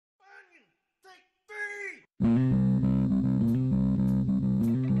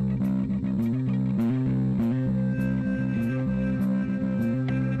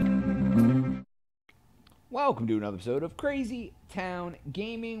welcome to another episode of Crazy Town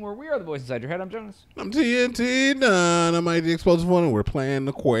Gaming, where we are the voice inside your head. I'm Jonas. I'm TNT Dinomight, the Explosive One, and we're playing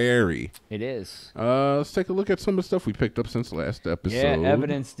the Quarry. It is. Let's take a look at some of the stuff we picked up since last episode. Yeah,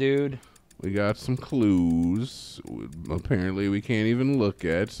 evidence, dude. We got some clues. Apparently, we can't even look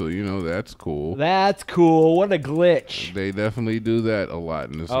at, so you know that's cool. That's cool. What a glitch. They definitely do that a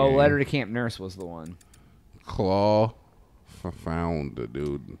lot in this game. Oh, letter to Camp Nurse was the one. Claw found the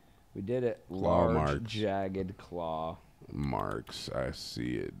dude. We did it. Claw Large, marks. jagged claw. Marks. I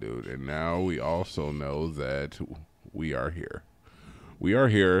see it, dude. And now we also know that we are here. We are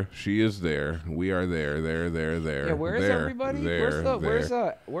here. She is there. We are there. There. Yeah, where's everybody? There.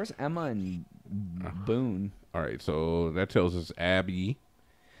 Where's Emma and Boone? All right, so that tells us Abby,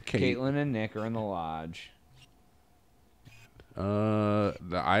 Caitlin and Nick are in the lodge.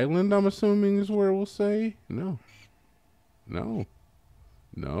 The island, I'm assuming, is where we'll say? No.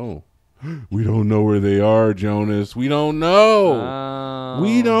 We don't know where they are, Jonas. We don't know. Oh.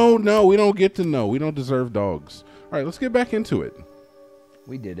 We don't know. We don't get to know. We don't deserve dogs. All right, let's get back into it.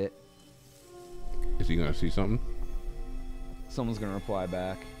 We did it. Is he going to see something? Someone's going to reply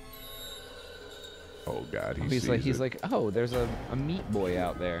back. Oh, God, He's like, oh, there's a meat boy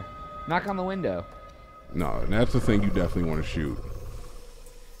out there. Knock on the window. No, that's the thing you definitely want to shoot.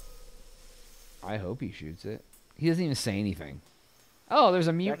 I hope he shoots it. He doesn't even say anything. Oh, there's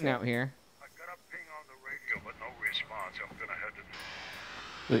a mutant out here. I got a ping on the radio, but no response. I'm gonna head to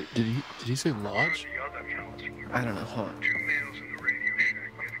Wait, did he say lodge? the other house. I don't know. Hold on. 2 males in the radio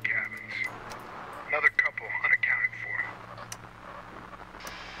shack near the cabins. Another couple unaccounted for.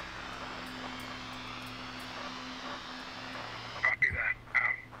 Copy that.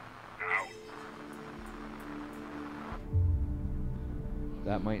 Out.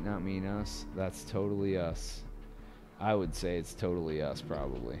 That might not mean us. That's totally us. I would say it's totally us,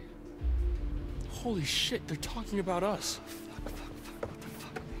 probably. Holy shit, they're talking about us.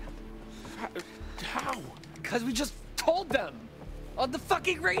 Fuck, how? Because we just told them on the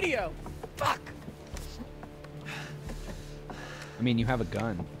fucking radio. Fuck. I mean, you have a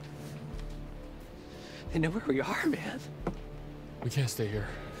gun. They know where we are, man. We can't stay here.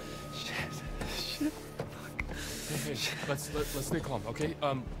 Shit. Hey, let's stay calm, okay?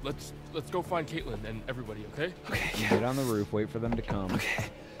 Let's go find Caitlin and everybody, okay? Okay, yeah. Get on the roof, wait for them to come. Okay.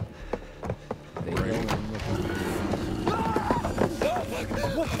 They go in with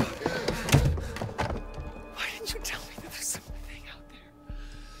Why didn't you tell me that there's something out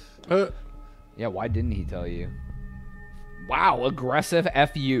there? Yeah, why didn't he tell you? Wow, aggressive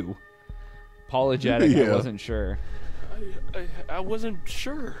FU. Apologetic, I Yeah. wasn't sure. I wasn't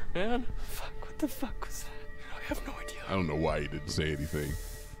sure, man. Fuck, what the fuck was that? I have no idea. I don't know why he didn't say anything.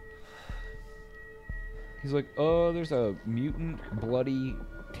 He's like, oh, there's a mutant, bloody,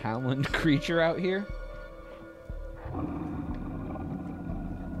 taloned creature out here. I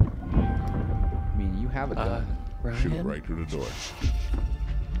mean, you have a gun. Shoot Ryan? right through the door.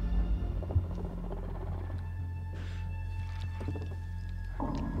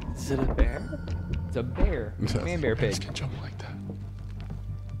 Is it a bear? It's a bear. Man bear Bears pig. can jump like that.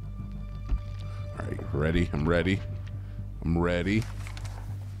 All right, ready? I'm ready.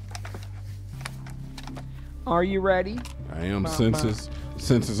 Are you ready? I am.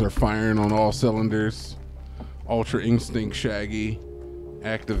 Senses are firing on all cylinders. Ultra Instinct Shaggy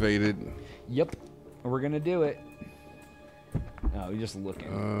activated. Yep. We're gonna do it. Oh, you're just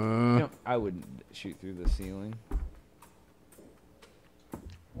looking. No, I wouldn't shoot through the ceiling.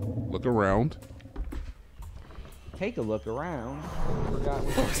 Look around. Take a look around. Forgot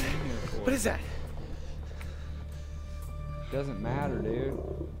what you came here for. What is that? Doesn't matter, dude.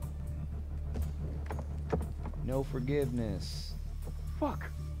 No forgiveness. Fuck.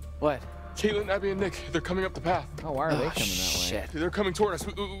 What? Caitlin, Abby, and Nick, they're coming up the path. Oh, why are they coming that way? Shit. They're coming toward us.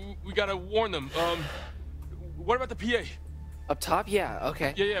 We gotta warn them. What about the PA? Up top? Yeah,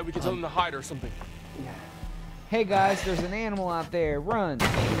 okay. Yeah, we can tell them to hide or something. Hey guys, there's an animal out there. Run.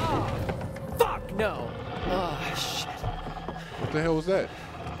 Fuck, no. Oh, shit. What the hell was that?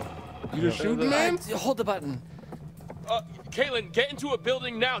 You just shooting, man? Hold the button. Caitlin, get into a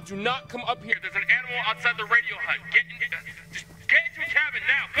building now. Do not come up here. There's an animal outside the radio hut. Just get into a cabin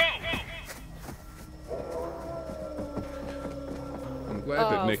now. Go! I'm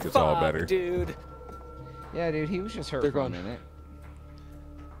glad that Nick is all better. Dude. Yeah, dude, he was just hurt They're for a gone. minute.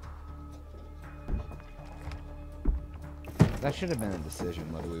 That should have been a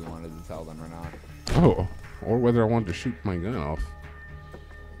decision whether we wanted to tell them or not. Oh, or whether I wanted to shoot my gun off.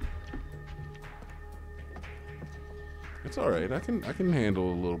 It's all right. I can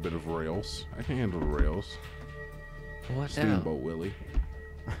handle a little bit of rails. I can handle the rails. What now? Steamboat Willie.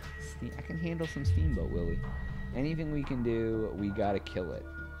 I can handle some Steamboat Willie. Anything we can do, we gotta kill it.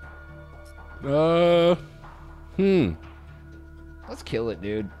 Let's kill it,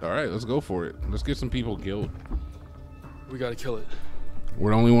 dude. All right, let's go for it. Let's get some people killed. We gotta kill it.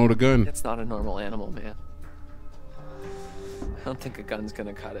 We're the only one with a gun. It's not a normal animal, man. I don't think a gun's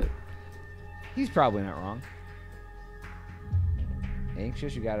gonna cut it. He's probably not wrong.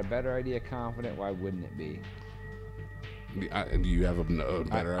 Anxious, you got a better idea. Confident, why wouldn't it be? Do you have a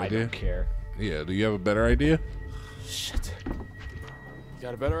better idea? I don't care. Yeah, do you have a better idea? Shit. You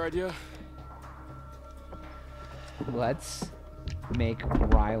got a better idea? Let's make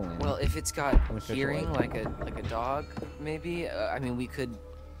Rylan. Well, if it's got official hearing idea. like a dog, maybe. I mean, we could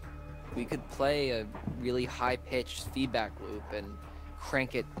play a really high-pitched feedback loop and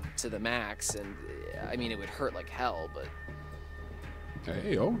crank it to the max, and I mean, it would hurt like hell, but.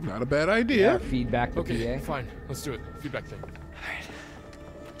 Hey, not a bad idea. Yeah, feedback the Okay, PA. fine. Let's do it. Feedback thing.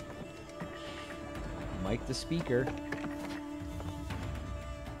 Mic the speaker.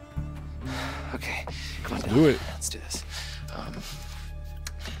 Okay, come on, Let's do it. Let's do this.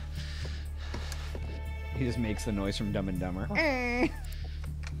 He just makes the noise from Dumb and Dumber.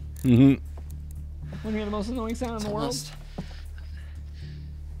 Mm-hmm. Want to hear the most annoying sound in the world? Almost.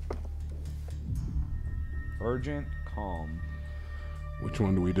 Urgent, calm. Which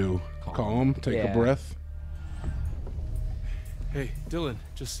one do we do? Calm. Take Yeah. a breath. Hey, Dylan,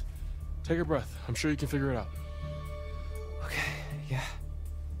 just take a breath. I'm sure you can figure it out. Okay, yeah,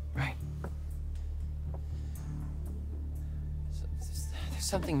 right. There's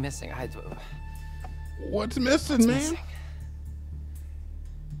something missing. What's missing, What's man? missing?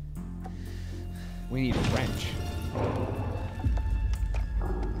 We need a wrench.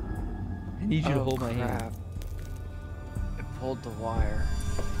 I need you to hold my hand. Crap. It pulled the wire.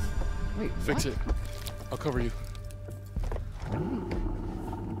 Wait, Fix what? it. I'll cover you. I don't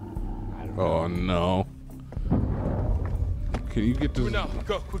know. Oh no. Can you get Do it this? now.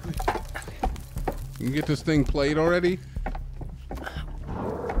 Go, quickly. Can you get this thing played already?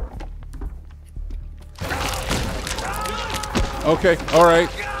 Okay. All right.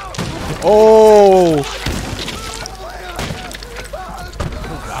 Oh.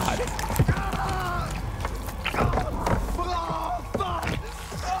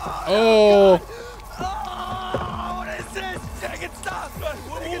 Oh. What is this? Take it, stop!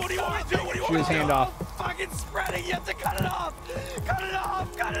 What do you want me to do? What do you Shoot his hand off. Fucking spreading! You have to cut it off! Cut it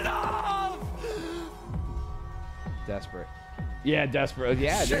off! Cut it off! Desperate. Yeah, desperate.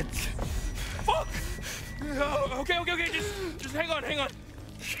 Yeah, dude. Fuck! Okay. Just hang on.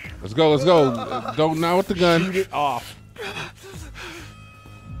 Let's go. Let's go. Don't now with the gun. Shoot it off.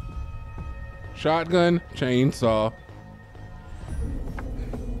 Shotgun. Chainsaw.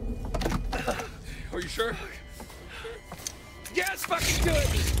 Are you sure? Yes, fucking do it!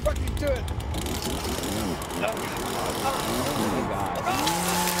 Fucking do it! Oh my god.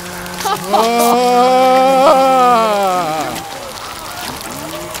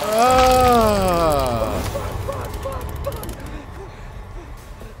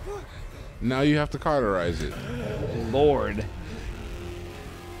 Now you have to cauterize it. Lord.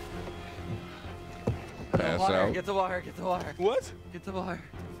 Pass out. Get the wire, get the wire. What? Get the wire.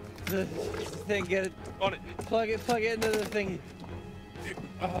 The thing, get it. On it. Plug it into the thingy.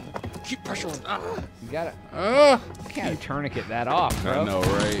 Keep pressure on. You gotta. Ah! Can't tourniquet that off, bro. I know,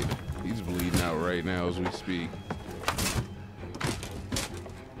 right? He's bleeding out right now as we speak.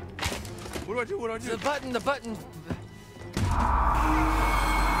 What do I do? The button.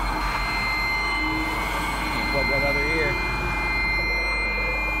 Plug that other ear.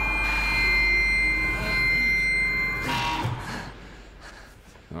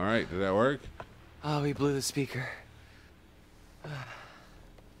 All right, did that work? Oh, we blew the speaker.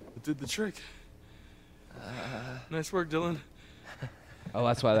 It did the trick. Nice work, Dylan. Oh,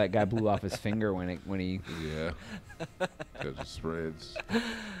 that's why that guy blew off his finger when he. Yeah. Because it spreads.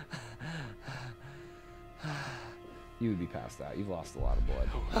 You would be passed out. You've lost a lot of blood.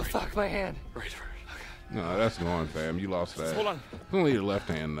 Oh, fuck, my hand. Right. No, that's gone, fam. You lost that. Hold on. It's only your left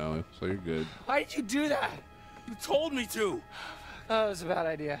hand, though, so you're good. Why did you do that? You told me to. Oh, it was a bad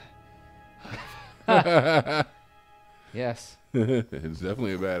idea. Yes. It's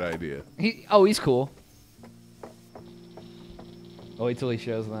definitely a bad idea. He's cool. Oh, wait till he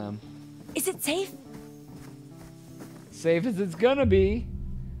shows them. Is it safe? Safe as it's gonna be.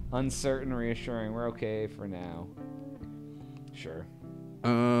 Uncertain, reassuring. We're okay for now. Sure.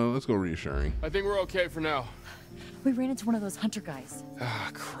 Let's go reassuring. I think we're okay for now. We ran into one of those hunter guys.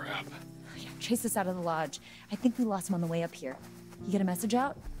 Ah, crap. Yeah, chased us out of the lodge. I think we lost him on the way up here. You get a message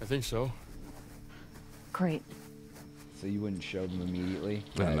out? I think so. Great. so you wouldn't show them immediately.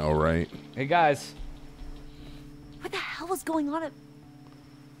 I know, right? Hey guys, What the hell was going on at...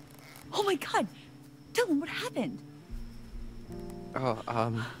 Oh my god! Dylan, what happened? Oh,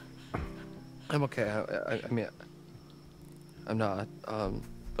 I'm okay. I mean, I'm not.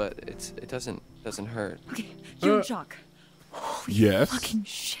 But it doesn't hurt. Okay, you're in shock. Holy Yes. fucking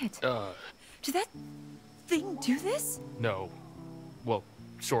shit. Did that thing do this? No. Well,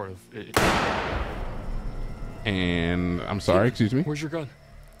 sort of. And I'm sorry, excuse me. Where's your gun?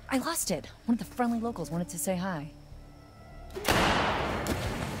 I lost it. One of the friendly locals wanted to say hi.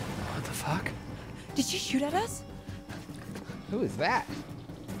 What the fuck? Did she shoot at us? who is that?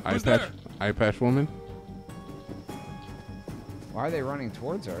 Who's there? Eye patch woman. Why are they running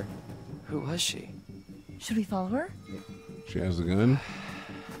towards her? Who was she? Should we follow her? She has a gun.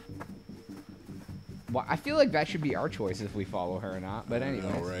 Well, I feel like that should be our choice if we follow her or not. But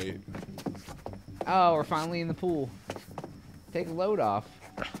anyway. All right. Oh, we're finally in the pool. Take a load off.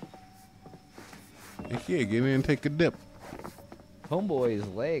 Heck yeah, get in and take a dip. Homeboy's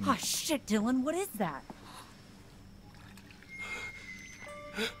leg. Oh shit, Dylan, what is that?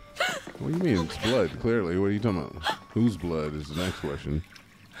 What do you mean it's blood? Clearly, what are you talking about? Whose blood is the next question.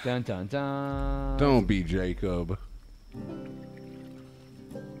 Dun dun dun. Don't be Jacob.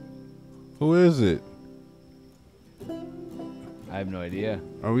 Who is it? I have no idea.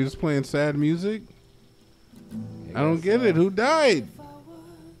 Are we just playing sad music? I don't get it. Who died?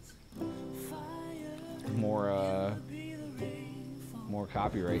 More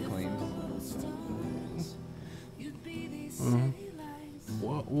copyright claims.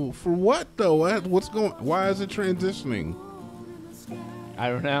 Well, for what though? What's going? Why is it transitioning? I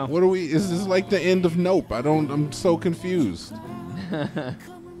don't know. What are we? Is this like the end of Nope? I'm so confused.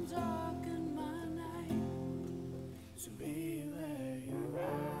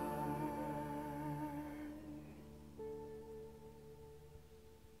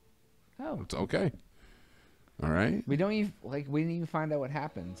 Oh, It's okay. All right. we don't even we didn't even find out what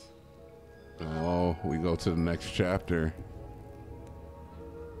happens. Oh, we go to the next chapter.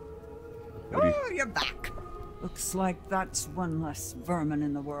 What do you- Oh, you're back. Looks like that's one less vermin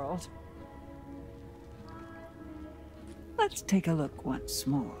in the world. Let's take a look once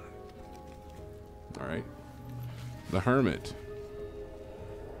more. All right. The Hermit.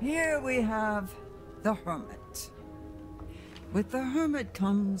 Here we have the Hermit. With the Hermit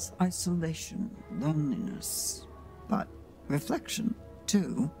comes isolation, loneliness, but reflection,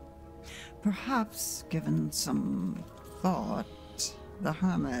 too. Perhaps, given some thought, the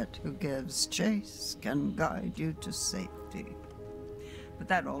Hermit who gives chase can guide you to safety. But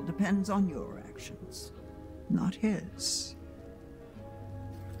that all depends on your actions, not his.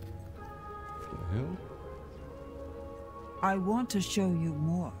 The hell? I want to show you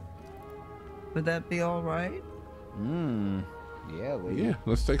more. Would that be all right? Yeah, lady. Yeah,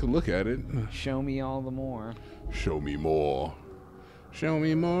 let's take a look at it. Show me all the more. Show me more. Show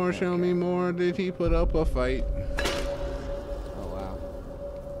me more, show me more. Did he put up a fight? Oh wow.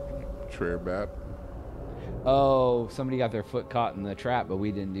 Trerbap. Oh, somebody got their foot caught in the trap, but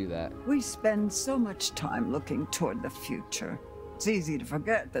we didn't do that. We spend so much time looking toward the future. It's easy to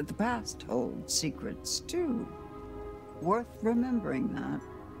forget that the past holds secrets too. Worth remembering that.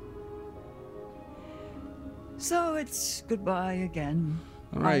 So it's goodbye again.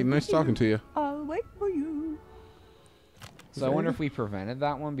 All right, nice talking to you. I'll wait for you. So I wonder if we prevented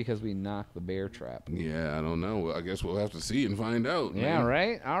that one because we knocked the bear trap. Yeah, I don't know. Well, I guess we'll have to see and find out. Yeah, man.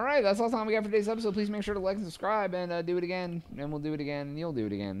 right? All right, that's all the time we got for today's episode. Please make sure to like and subscribe and do it again. And we'll do it again. And you'll do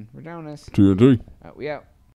it again. We're Jonas. TNT. We out.